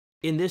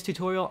In this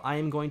tutorial, I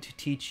am going to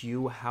teach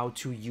you how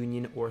to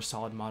union or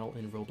solid model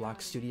in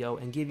Roblox Studio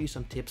and give you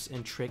some tips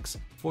and tricks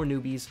for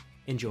newbies.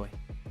 Enjoy.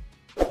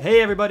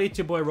 Hey everybody, it's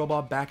your boy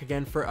Roball back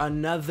again for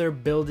another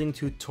building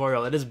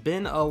tutorial. It has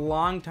been a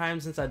long time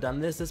since I've done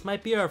this. This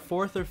might be our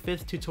 4th or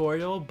 5th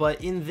tutorial,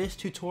 but in this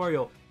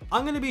tutorial,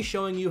 I'm going to be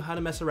showing you how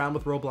to mess around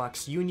with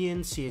Roblox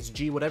Unions,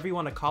 CSG, whatever you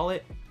want to call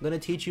it. I'm going to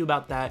teach you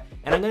about that,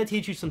 and I'm going to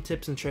teach you some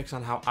tips and tricks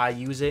on how I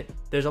use it.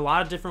 There's a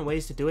lot of different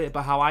ways to do it,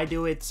 but how I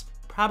do it's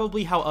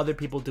probably how other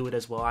people do it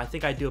as well. I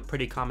think I do a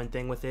pretty common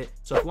thing with it.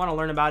 So if you want to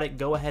learn about it,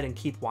 go ahead and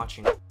keep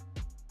watching.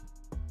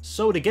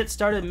 So to get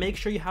started, make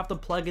sure you have the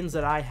plugins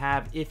that I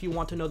have. If you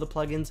want to know the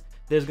plugins,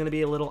 there's going to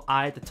be a little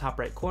eye at the top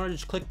right corner.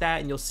 Just click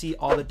that and you'll see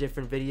all the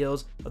different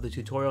videos of the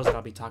tutorials that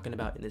I'll be talking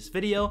about in this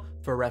video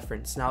for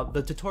reference. Now,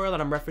 the tutorial that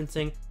I'm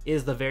referencing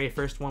is the very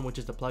first one, which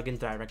is the plugins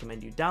that I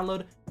recommend you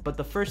download. But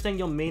the first thing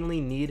you'll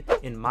mainly need,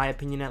 in my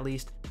opinion at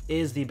least,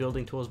 is the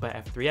building tools by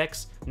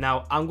F3X.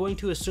 Now, I'm going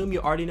to assume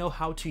you already know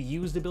how to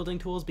use the building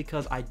tools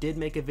because I did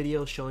make a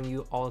video showing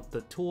you all of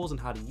the tools and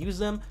how to use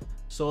them.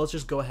 So let's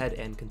just go ahead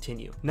and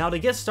continue. Now to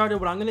get started,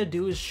 what I'm going to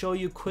do is show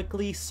you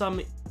quickly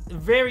some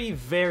very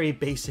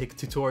basic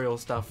tutorial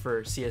stuff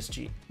for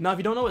CSG. Now if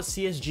you don't know what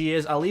CSG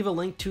is, I'll leave a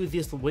link to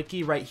this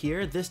wiki right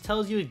here. This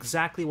tells you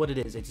exactly what it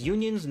is. It's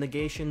unions,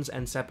 negations,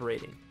 and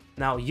separating.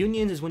 Now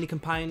unions is when you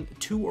combine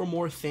two or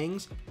more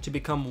things to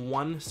become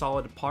one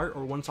solid part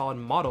or one solid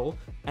model,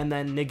 and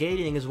then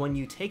negating is when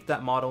you take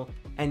that model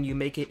and you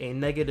make it a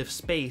negative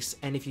space,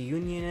 and if you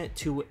union it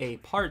to a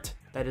part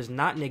that is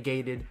not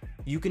negated,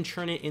 you can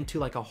turn it into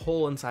like a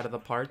hole inside of the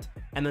part.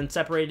 And then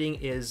separating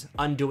is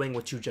undoing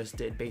what you just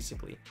did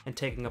basically and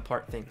taking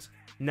apart things.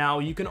 Now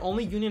you can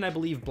only union, I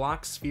believe,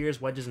 blocks,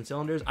 spheres, wedges, and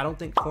cylinders. I don't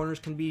think corners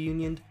can be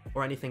unioned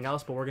or anything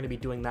else, but we're going to be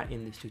doing that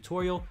in this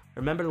tutorial.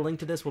 Remember, the link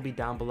to this will be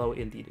down below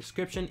in the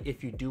description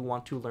if you do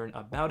want to learn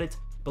about it.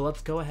 But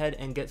let's go ahead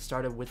and get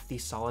started with the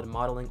solid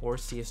modeling or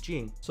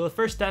CSGing. So the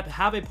first step,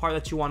 have a part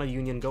that you want to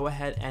union, go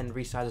ahead and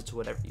resize it to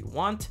whatever you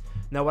want.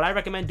 Now what I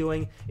recommend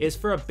doing is,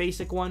 for a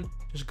basic one,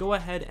 just go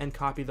ahead and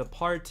copy the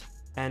part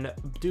and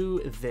do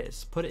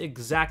this. Put it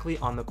exactly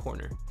on the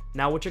corner.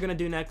 Now what you're going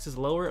to do next is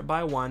lower it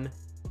by 1,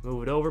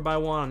 move it over by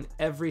 1 on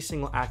every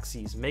single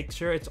axis. Make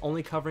sure it's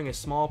only covering a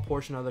small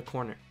portion of the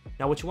corner.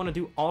 Now what you want to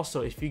do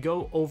also, if you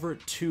go over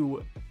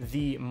to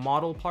the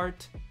model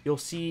part, you'll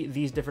see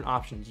these different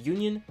options: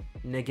 union,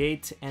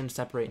 negate, and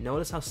separate.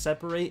 Notice how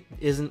separate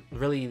isn't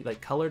really like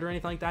colored or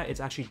anything like that.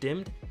 It's actually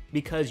dimmed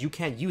because you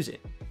can't use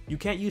it. You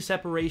can't use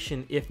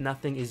separation if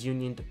nothing is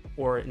unioned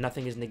or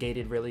nothing is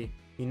negated, really,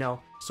 you know.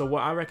 So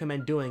what I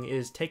recommend doing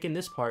is taking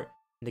this part,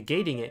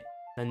 negating it,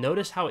 and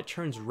notice how it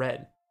turns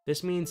red.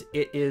 This means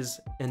it is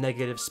a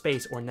negative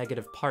space or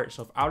negative part.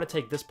 So if I were to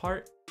take this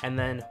part and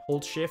then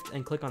hold shift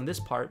and click on this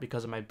part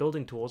because of my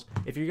building tools,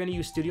 if you're going to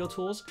use studio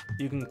tools,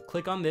 you can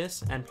click on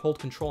this and hold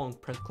control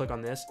and click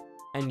on this,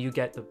 and you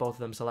get both of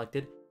them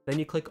selected. Then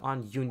you click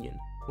on union.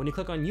 When you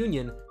click on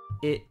union,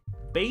 it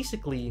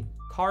basically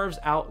carves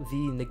out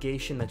the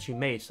negation that you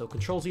made. So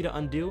Control Z to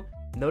undo.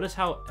 Notice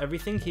how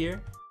everything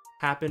here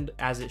happened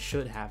as it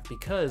should have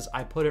because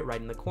I put it right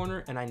in the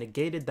corner and I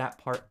negated that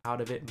part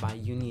out of it by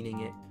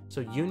unioning it.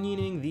 So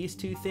unioning these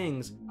two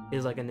things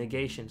is like a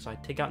negation. So I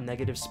take out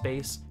negative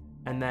space,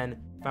 and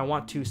then if I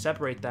want to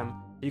separate them,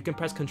 you can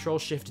press Control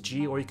Shift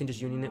G, or you can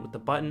just union it with the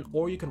button,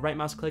 or you can right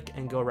mouse click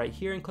and go right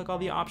here and click all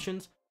the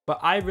options. But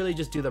I really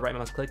just do the right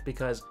mouse click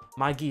because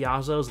my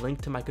Gyazo is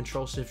linked to my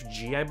Control Shift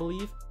G, I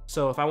believe.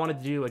 So if I wanted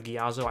to do a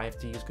Gyazo, I have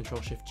to use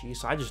Control Shift G.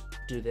 So I just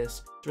do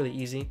this. It's really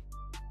easy.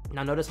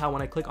 Now notice how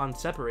when I click on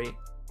separate,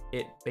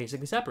 it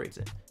basically separates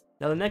it.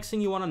 Now the next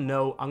thing you want to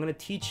know, I'm going to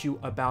teach you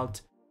about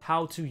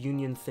how to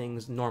union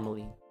things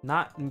normally.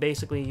 Not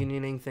basically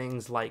unioning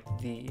things like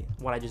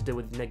what I just did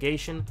with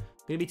negation.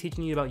 I'm going to be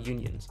teaching you about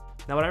unions.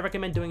 Now what I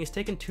recommend doing is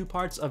taking two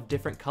parts of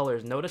different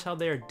colors. Notice how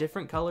they are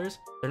different colors.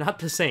 They're not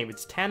the same.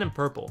 It's tan and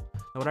purple.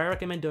 Now what I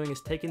recommend doing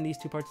is taking these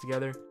two parts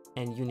together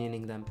and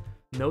unioning them.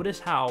 Notice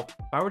how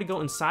if I were to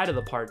go inside of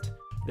the part,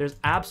 there's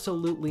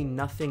absolutely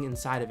nothing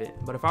inside of it.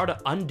 But if I were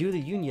to undo the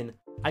union,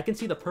 I can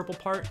see the purple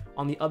part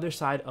on the other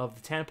side of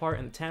the tan part,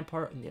 and the tan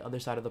part on the other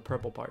side of the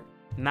purple part.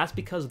 And that's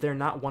because they're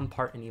not one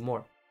part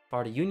anymore. If I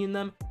were to union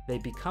them, they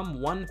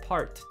become one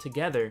part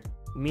together,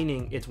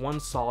 meaning it's one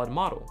solid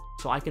model.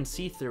 So I can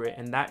see through it,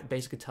 and that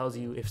basically tells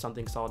you if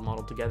something's solid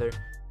modeled together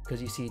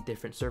because you see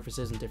different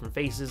surfaces and different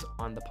faces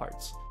on the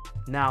parts.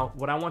 Now,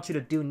 what I want you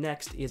to do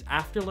next is,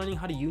 after learning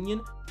how to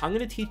union, I'm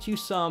going to teach you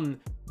some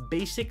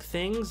basic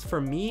things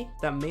for me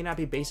that may not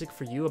be basic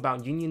for you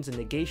about unions and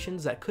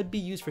negations that could be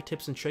used for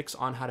tips and tricks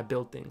on how to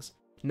build things.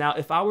 Now,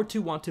 if I were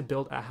to want to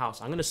build a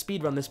house, I'm going to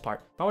speed run this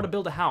part. If I were to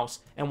build a house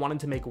and wanted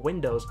to make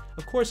windows,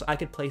 of course I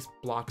could place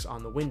blocks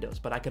on the windows,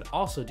 but I could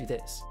also do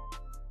this.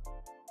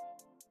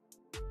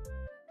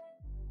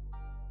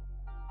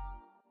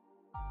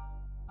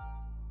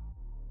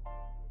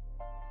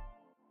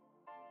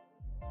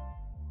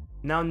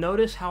 Now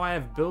notice how I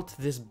have built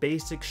this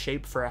basic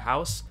shape for a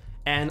house,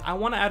 and I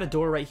want to add a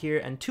door right here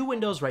and two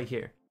windows right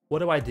here. What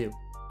do?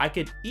 I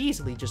could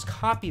easily just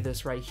copy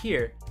this right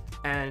here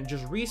and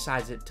just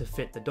resize it to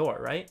fit the door,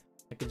 right?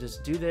 I could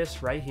just do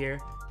this right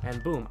here,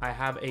 and boom, I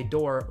have a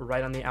door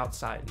right on the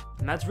outside.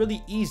 And that's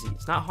really easy.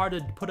 It's not hard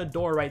to put a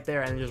door right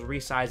there and just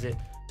resize it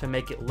to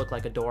make it look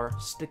like a door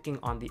sticking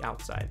on the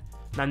outside.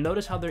 Now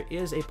notice how there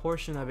is a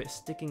portion of it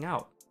sticking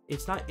out.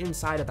 It's not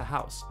inside of the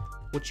house.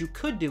 What you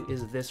could do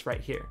is this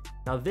right here.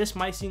 Now this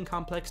might seem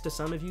complex to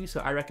some of you,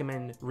 so I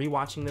recommend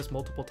rewatching this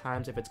multiple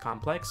times if it's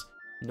complex.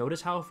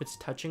 Notice how if it's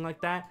touching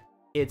like that,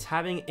 it's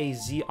having a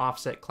Z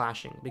offset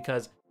clashing,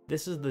 because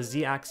this is the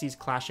Z axes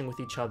clashing with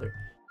each other.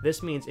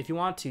 This means if you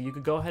want to, you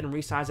could go ahead and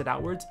resize it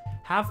outwards,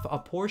 have a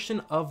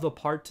portion of the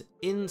part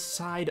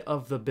inside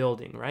of the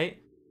building, right?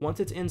 Once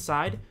it's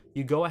inside,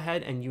 you go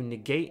ahead and you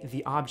negate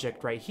the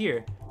object right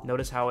here.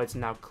 Notice how it's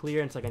now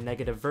clear, it's like a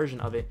negative version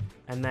of it.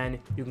 And then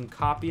you can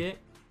copy it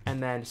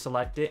and then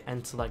select it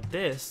and select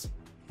this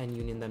and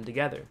union them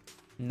together.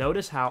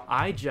 Notice how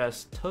I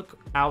just took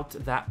out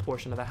that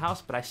portion of the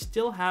house, but I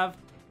still have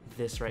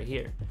this right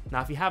here.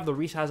 Now, if you have the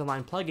Resize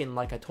Align plugin,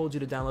 like I told you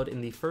to download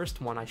in the first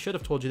one, I should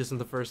have told you this in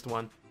the first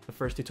one, the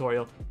first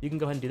tutorial, you can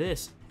go ahead and do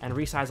this and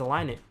Resize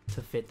Align it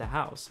to fit the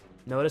house.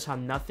 Notice how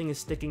nothing is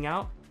sticking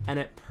out and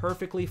it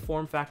perfectly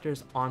form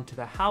factors onto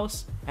the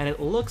house and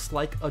it looks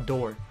like a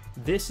door.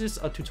 This is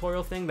a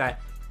tutorial thing that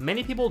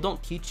many people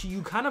don't teach you.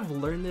 You kind of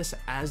learn this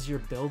as you're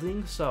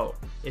building. So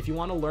if you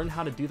want to learn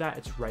how to do that,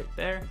 it's right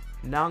there.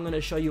 Now I'm going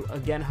to show you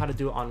again how to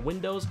do it on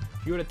Windows.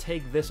 If you were to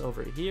take this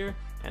over here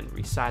and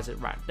resize it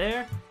right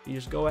there, you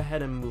just go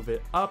ahead and move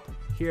it up.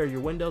 Here are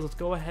your windows. Let's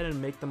go ahead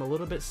and make them a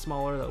little bit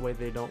smaller. That way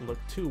they don't look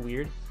too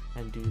weird,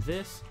 and do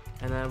this.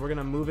 And then we're going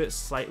to move it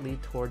slightly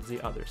towards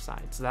the other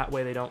side. So that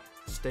way they don't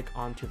stick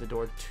onto the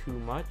door too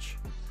much.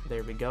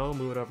 There we go.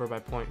 Move it over by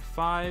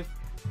 0.5.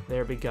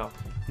 There we go.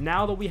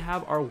 Now that we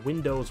have our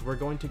windows, we're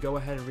going to go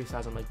ahead and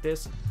resize them like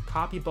this.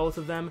 Copy both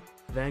of them,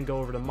 then go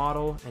over to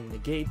model and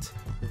negate.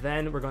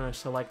 Then we're going to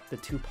select the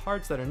two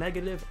parts that are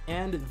negative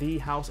and the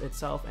house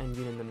itself and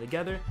union them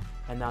together.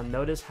 And now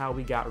notice how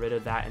we got rid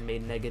of that and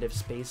made negative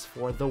space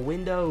for the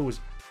windows.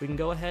 We can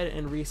go ahead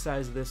and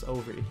resize this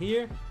over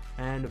here,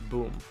 and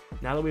boom.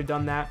 Now that we've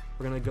done that,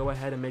 we're going to go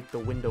ahead and make the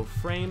window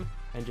frame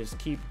and just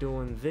keep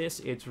doing this.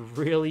 It's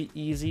really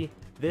easy.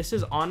 This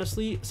is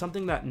honestly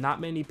something that not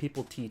many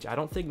people teach. I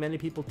don't think many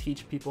people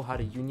teach people how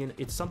to union.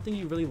 It's something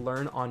you really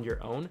learn on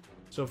your own.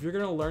 So if you're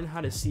going to learn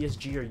how to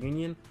CSG or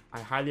union, I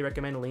highly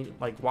recommend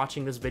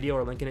watching this video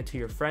or linking it to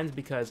your friends,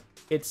 because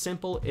it's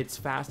simple, it's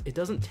fast. It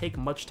doesn't take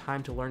much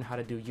time to learn how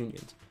to do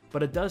unions,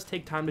 but it does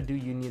take time to do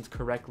unions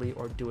correctly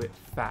or do it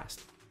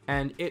fast.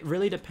 And it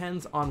really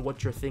depends on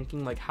what you're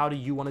thinking, like how do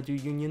you want to do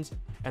unions,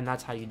 and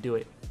that's how you do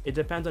it. It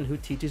depends on who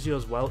teaches you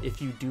as well,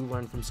 if you do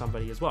learn from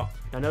somebody as well.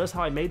 Now notice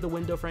how I made the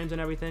window frames and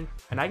everything,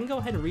 and I can go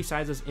ahead and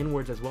resize this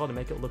inwards as well to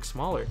make it look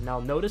smaller. Now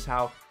notice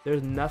how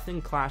there's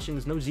nothing clashing,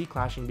 there's no Z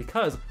clashing,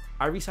 because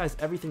I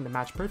resized everything to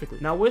match perfectly.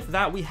 Now with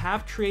that, we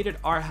have created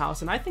our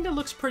house, and I think it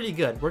looks pretty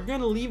good. We're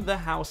gonna leave the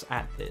house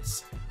at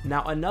this.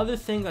 Now another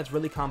thing that's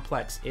really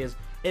complex is,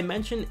 it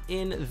mentioned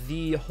in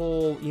the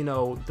whole,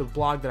 the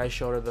blog that I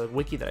showed, or the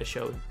wiki that I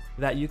showed,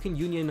 that you can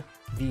union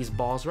these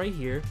balls right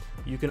here.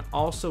 You can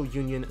also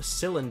union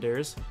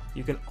cylinders.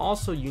 You can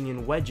also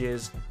union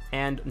wedges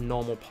and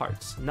normal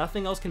parts.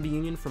 Nothing else can be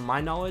unioned from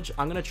my knowledge.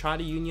 I'm going to try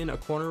to union a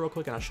corner real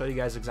quick and I'll show you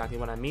guys exactly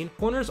what I mean.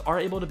 Corners are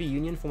able to be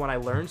unioned from what I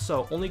learned.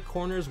 So only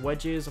corners,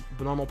 wedges,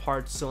 normal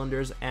parts,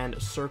 cylinders,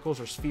 and circles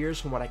or spheres,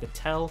 from what I could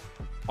tell,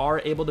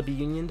 are able to be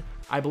unioned.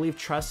 I believe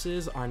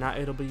trusses are not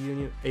able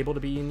to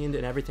be unioned,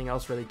 and everything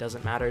else really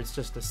doesn't matter. It's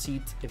just a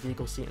seat, a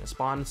vehicle seat, and a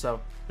spawn.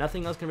 So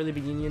nothing else can really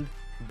be unioned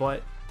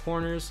but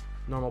corners,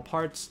 normal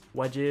parts,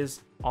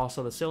 wedges,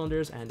 also the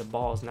cylinders, and the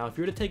balls. Now if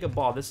you were to take a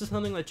ball, this is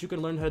something that you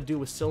can learn how to do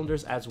with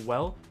cylinders as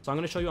well. So I'm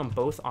going to show you on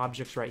both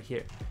objects right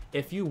here.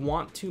 If you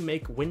want to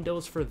make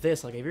windows for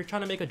this, like if you're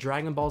trying to make a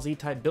Dragon Ball Z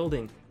type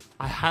building,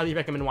 I highly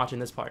recommend watching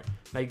this part.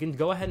 Now you can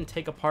go ahead and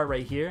take a part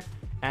right here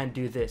and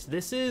do this.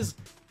 This is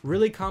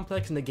really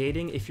complex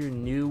negating if you're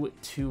new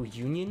to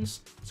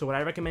unions. So what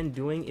I recommend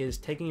doing is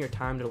taking your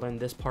time to learn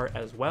this part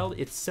as well.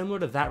 It's similar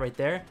to that right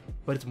there,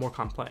 but it's more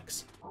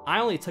complex. I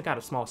only took out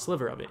a small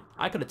sliver of it.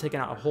 I could have taken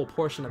out a whole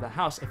portion of the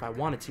house if I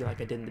wanted to, like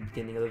I did in the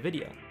beginning of the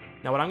video.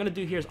 Now what I'm going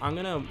to do here is I'm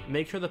going to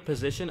make sure the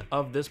position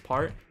of this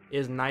part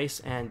is nice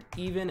and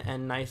even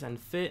and nice and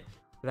fit.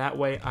 That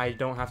way I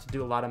don't have to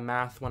do a lot of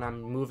math when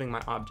I'm moving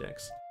my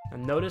objects.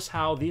 And notice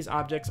how these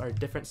objects are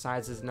different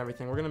sizes and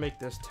everything. We're going to make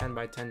this 10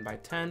 by 10 by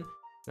 10.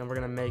 Then we're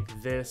going to make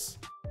this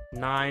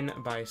 9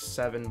 by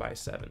 7 by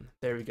 7.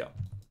 There we go.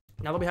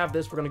 Now that we have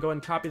this, we're going to go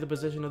and copy the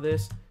position of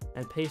this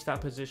and paste that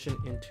position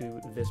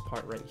into this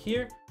part right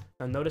here.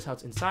 Now notice how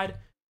it's inside.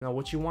 Now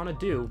what you want to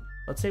do,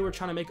 let's say we're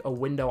trying to make a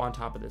window on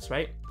top of this,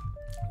 right?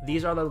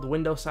 These are the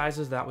window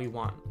sizes that we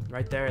want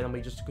right there. And then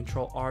we just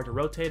Control R to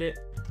rotate it.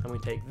 And we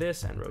take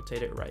this and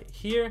rotate it right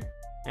here.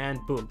 And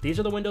boom, these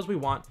are the windows we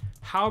want.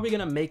 How are we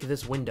going to make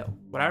this window?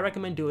 What I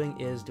recommend doing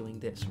is doing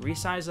this.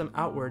 Resize them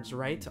outwards,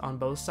 right, on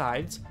both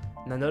sides.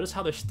 Now notice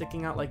how they're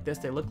sticking out like this.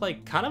 They look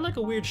like kind of like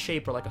a weird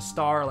shape, or like a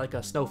star, or like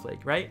a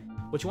snowflake, right?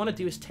 What you want to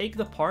do is take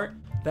the part,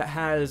 that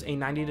has a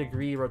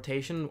 90-degree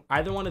rotation,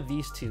 either one of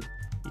these two.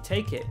 You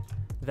take it,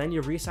 then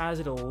you resize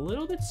it a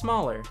little bit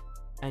smaller,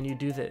 and you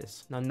do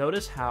this. Now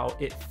notice how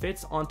it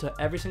fits onto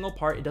every single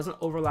part. It doesn't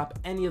overlap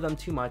any of them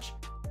too much.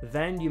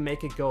 Then you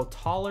make it go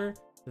taller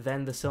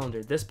than the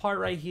cylinder. This part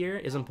right here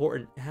is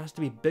important. It has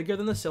to be bigger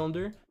than the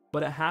cylinder,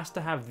 but it has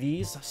to have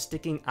these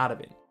sticking out of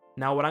it.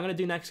 Now what I'm gonna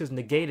do next is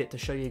negate it to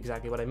show you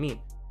exactly what I mean.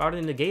 If I were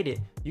to negate it,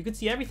 you can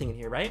see everything in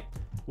here, right?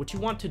 What you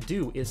want to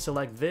do is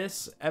select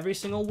this, every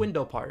single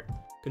window part,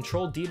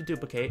 Control D to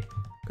duplicate,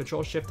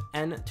 Control Shift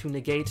N to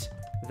negate,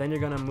 then you're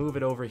gonna move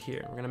it over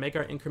here. We're gonna make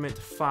our increment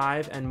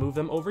 5 and move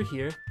them over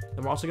here.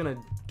 Then we're also gonna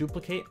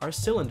duplicate our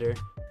cylinder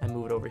and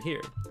move it over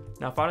here.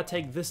 Now, if I were to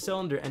take this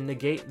cylinder and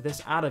negate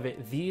this out of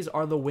it, these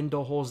are the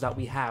window holes that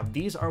we have.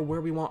 These are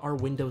where we want our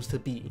windows to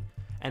be.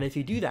 And if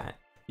you do that,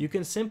 you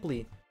can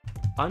simply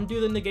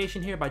undo the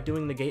negation here by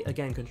doing negate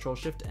again, Control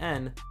Shift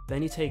N,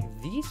 then you take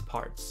these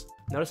parts.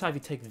 Notice how if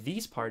you take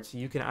these parts,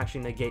 you can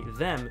actually negate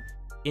them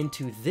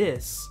into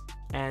this,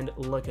 and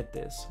look at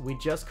this. We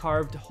just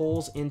carved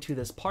holes into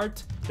this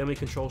part, then we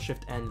Control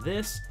Shift N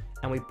this,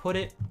 and we put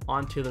it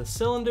onto the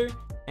cylinder,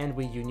 and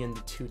we union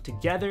the two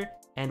together,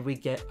 and we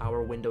get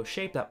our window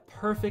shape that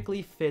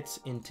perfectly fits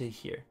into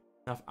here.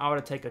 Now, if I were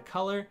to take a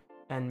color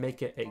and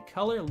make it a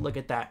color, look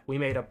at that. We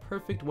made a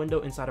perfect window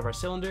inside of our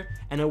cylinder,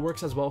 and it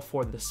works as well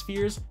for the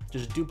spheres.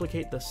 Just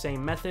duplicate the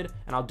same method,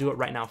 and I'll do it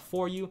right now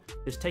for you.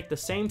 Just take the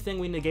same thing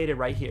we negated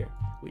right here.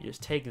 We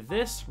just take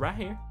this right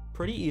here,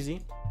 pretty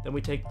easy. Then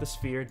we take the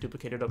sphere,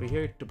 duplicate it over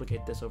here,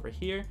 duplicate this over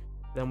here.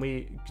 Then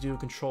we do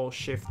Control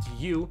Shift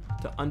U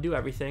to undo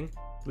everything.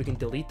 We can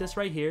delete this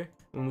right here,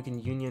 and we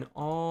can union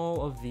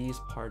all of these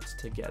parts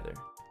together.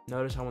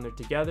 Notice how when they're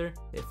together,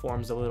 it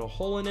forms a little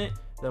hole in it.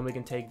 Then we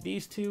can take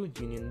these two,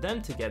 union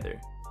them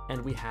together,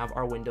 and we have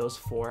our windows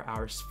for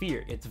our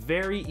sphere. It's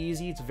very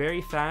easy, it's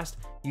very fast.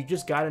 You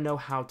just gotta know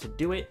how to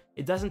do it.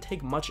 It doesn't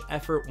take much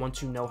effort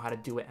once you know how to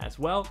do it as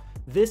well.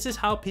 This is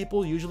how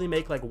people usually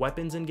make like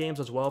weapons in games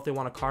as well, if they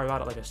want to carve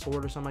out like a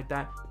sword or something like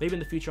that. Maybe in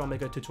the future I'll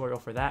make a tutorial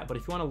for that, but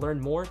if you want to learn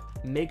more,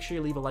 make sure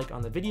you leave a like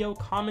on the video,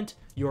 comment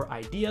your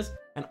ideas,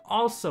 and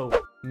also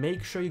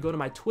make sure you go to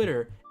my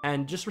Twitter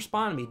and just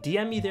respond to me.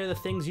 DM me there the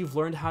things you've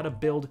learned how to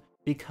build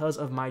because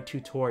of my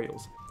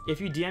tutorials.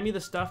 If you DM me the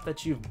stuff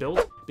that you've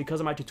built because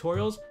of my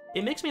tutorials,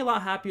 it makes me a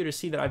lot happier to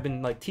see that I've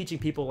been like teaching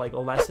people like a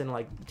lesson,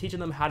 like teaching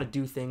them how to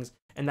do things,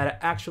 and that it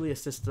actually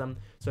assists them.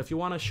 So if you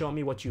want to show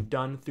me what you've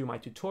done through my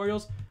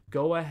tutorials,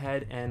 go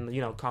ahead and,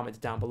 you know, comment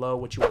down below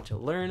what you want to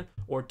learn,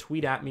 or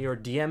tweet at me or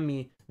DM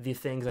me the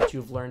things that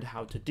you've learned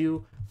how to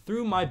do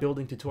through my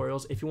building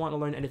tutorials. If you want to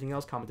learn anything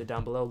else, comment it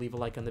down below, leave a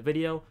like on the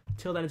video.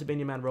 Till then, it's been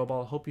your man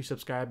Roball. Hope you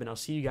subscribe, and I'll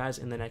see you guys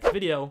in the next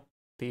video.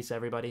 Peace,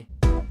 everybody.